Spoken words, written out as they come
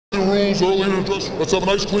new rules early in the dressing room. Let's have a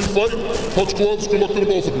nice clean fight. Touch gloves. Good luck to the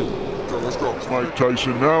both of you. Let's go. Mike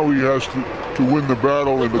Tyson, now he has to win the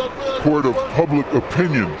battle in the court of public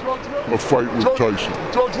opinion, a fight with Tyson.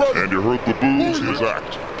 And you heard the boos, his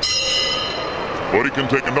act. But he can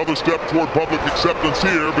take another step toward public acceptance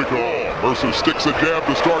here because Mercer sticks a jab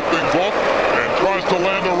to start things off and tries to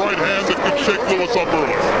land a right hand that could shake Lewis up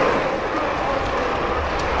early.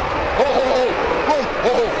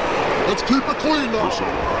 Let's keep it clean now.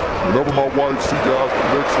 Whenever my wife sees guys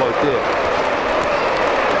with legs like that,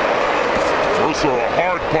 Mercer, a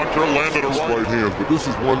hard puncher, landed a right hand. But this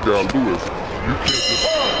is one guy, Lewis. You can't just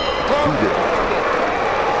do that.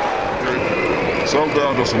 Settle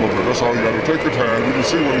down just a little bit. That's all you got to take your time. You can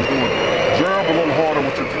see what he's doing. Jab a little harder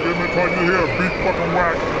with your cutting your hair, beat fucking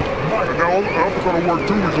whack. And now the uppercut will work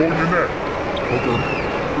too. He's holding your neck. Okay.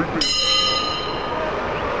 Repeat.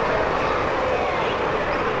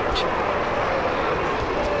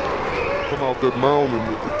 Come out that mound and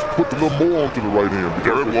put a little more onto the right hand.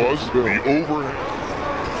 There it was, the overhand.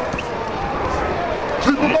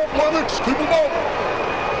 Keep him up, Lennox, keep him up.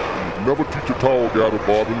 You never teach a tall guy to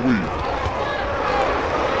bob and weave.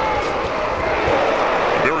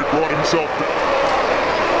 There he brought himself.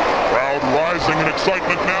 Crowd rising in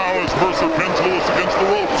excitement now as Mercer pins Lewis against the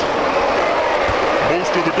ropes.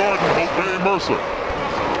 Most of the garden obey Mercer.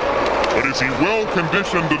 But is he well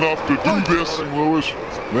conditioned enough to do this? Lewis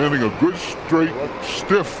landing a good straight,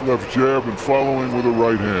 stiff left jab and following with a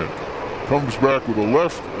right hand. Comes back with a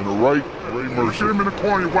left and a right. Ray Mercer. Get him in the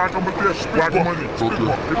corner, you whack him with this. Whack him with this. Get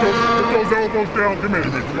those elbows down. Give me.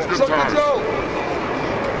 Let's get tired.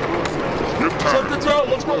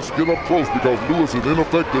 Let's get up close because Lewis is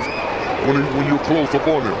ineffective when you're close up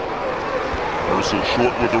on him. Mercer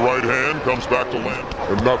short with the right hand, comes back to land.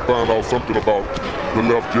 And not find out something about the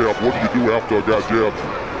left jab. What do you do after a guy jabs you? You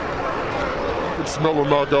can smell a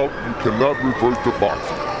knockout, you cannot reverse the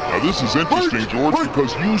boxing. Now this is interesting, George,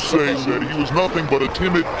 because you say that he was nothing but a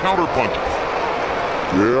timid counterpuncher.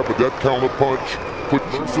 Yeah, but that counterpunch,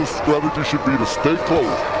 Mercer's strategy should be to stay close,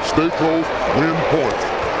 win points.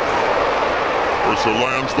 Mercer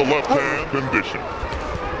lands the left hand condition.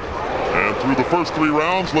 And through the first 3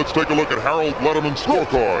 rounds, let's take a look at Harold Letterman's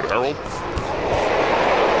scorecard. Harold.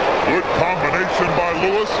 Good combination by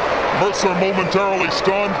Lewis. Mercer momentarily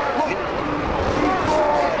stunned.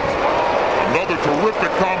 Another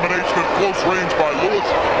terrific combination at close range by Lewis.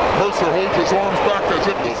 Mercer holds his arms back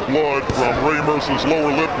as if the blood from Ray Mercer's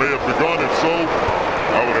lower lip may have begun. If so,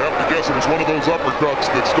 I would have to guess it was one of those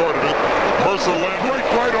uppercuts that started it. Mercer lands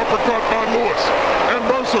right uppercut by Lewis. And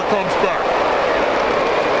Mercer comes back.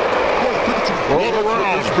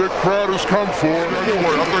 This big crowd has come for. Anyway,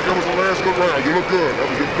 I think that was the last good round. You look good. That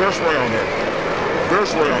was your best round there.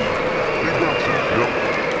 Best round. Big round. Yep.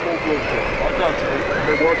 I got you.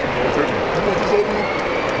 They're watching. You want this over?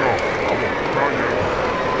 No, I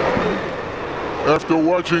won't. After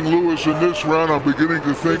watching Lewis in this round, I'm beginning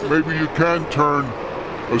to think maybe you can turn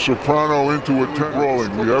a soprano into a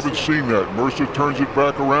rolling. We haven't seen that. Mercer turns it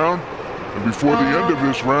back around, and before the end of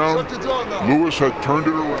this round, Lewis had turned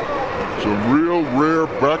it around. Some real rare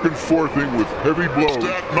back and forthing with heavy blows.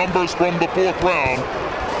 Stat numbers from the 4th round.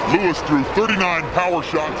 Lewis threw 39 power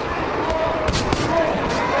shots.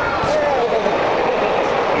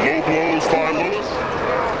 Low blows by Lewis.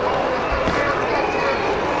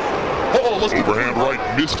 Overhand right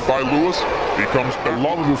missed by Lewis. He comes back. A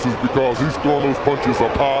lot of this is because he's throwing those punches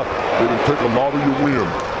up high. They didn't take a lot of your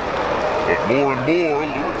wind. But more and more,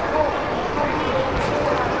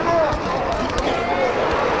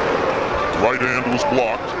 right hand was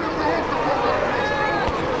blocked.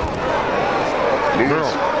 Lewis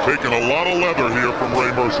taking a lot of leather here from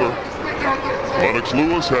Ray Mercer. Lennox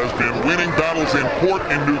Lewis has been winning battles in court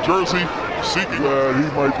in New Jersey, seeking. He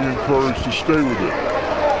might be encouraged to stay with it.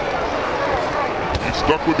 He's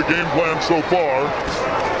stuck with the game plan so far.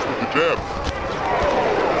 With the jab.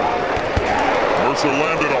 Mercer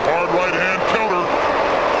landed a hard right hand counter.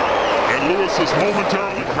 And Lewis is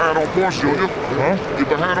momentarily behind on points, Junior. Huh? You're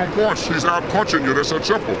behind on points. He's out punching you. That's that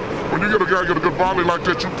simple. When you get a guy get a good volley like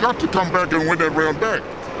that, you got to come back and win that round back.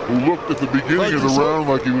 Who looked at the beginning of the round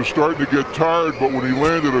like he was starting to get tired, but when he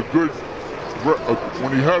landed a good,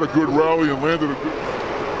 when he had a good rally and landed a good.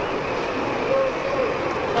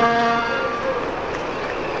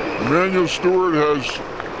 Emmanuel Stewart has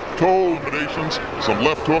told combinations, some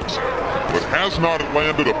left hooks, but has not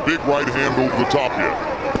landed a big right hand over the top yet.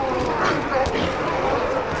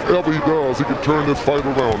 Whatever he does, he can turn this fight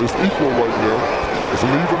around. It's equal right now. It's an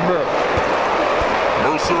even match.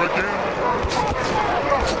 Mercer again.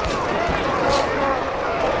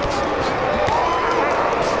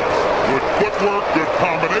 Good footwork, good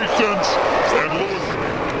combination.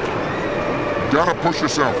 Gotta push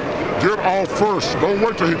yourself. Get off first. Don't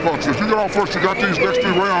wait till he punches. You get off first, you got these next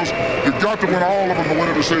 3 rounds. You got to win all of them to win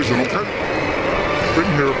a decision, okay? Get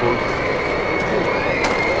in here first.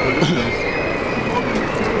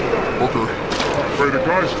 Okay. Hey, the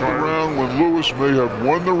guy's tired. Round when Lewis may have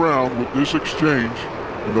won the round with this exchange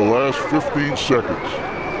in the last 15 seconds.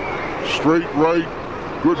 Straight right,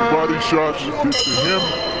 good body shots to him,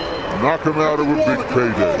 knock him out of a big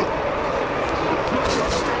payday.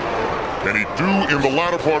 Can he do in the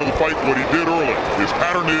latter part of the fight what he did early? His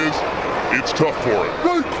pattern is, it's tough for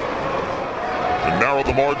him. To narrow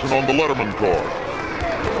the margin on the Letterman card.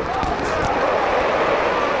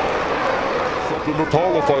 Something the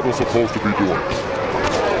taller fighter's supposed to be doing.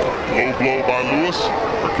 Low blow by Lewis,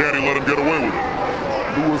 or can he let him get away with it?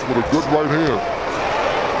 Lewis with a good right hand.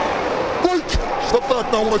 Break! Step back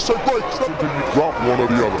now when I say break. Step back. You drop one or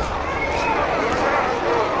the other.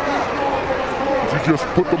 If you just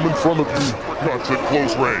put them in front of you. Cuts at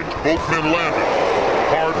close range. Both men landed.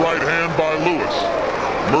 Hard right hand by Lewis.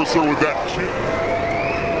 Mercer with that chin.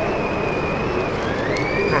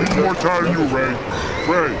 Now he's more tired than you, Ray.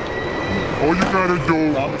 Ray, all you gotta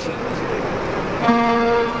do.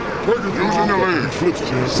 Break it using your legs.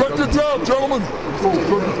 Set your jab, gentlemen.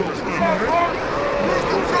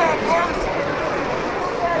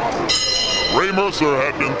 Ray Mercer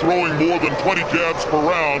had been throwing more than 20 jabs per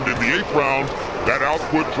round. In the 8th round, that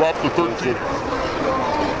output dropped to 13.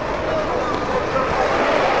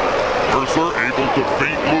 Mercer able to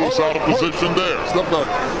feint Lewis out of position there. Step back.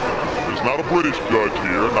 There's not a British judge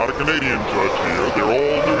here, not a Canadian judge here. They're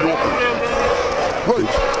all New Yorkers.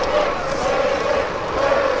 Right.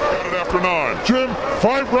 Got it after 9. Jim,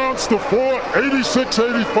 5 rounds to 4,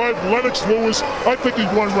 86-85, Lennox Lewis. I think he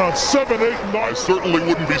won round 7, 8, and 9. I certainly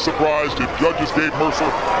wouldn't be surprised if judges gave Mercer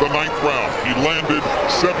the 9th round. He landed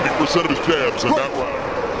 70% of his jabs in that round.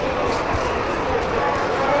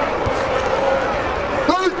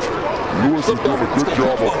 Lewis is doing a good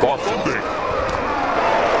job of boxing.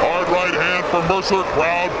 Hard right hand for Mercer.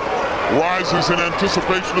 Crowd rises in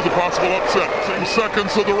anticipation of the possible upset. 2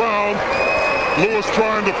 seconds of the round. Lewis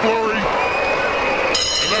trying to flurry.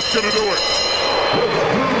 And that's going to do it.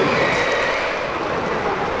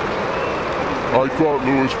 I thought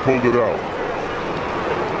Lewis pulled it out.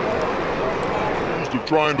 Of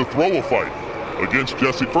trying to throw a fight against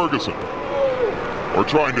Jesse Ferguson. Or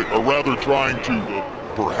rather trying to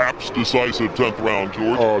perhaps decisive 10th round,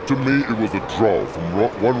 George. To me, it was a draw. From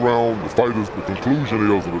 1 round, the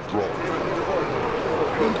conclusion is a draw.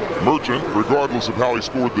 Merchant, regardless of how he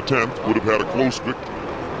scored the 10th, would have had a close victory.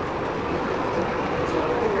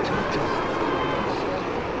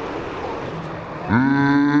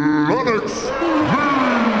 Lennox!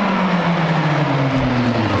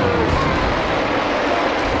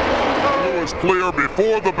 Lewis clear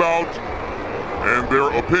before the bout, and their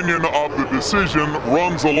opinion of the decision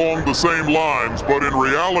runs along the same lines. But in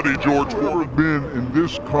reality, George, Never been in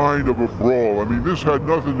this kind of a brawl. I mean, this had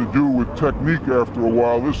nothing to do with technique after a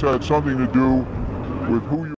while. This had something to do with who you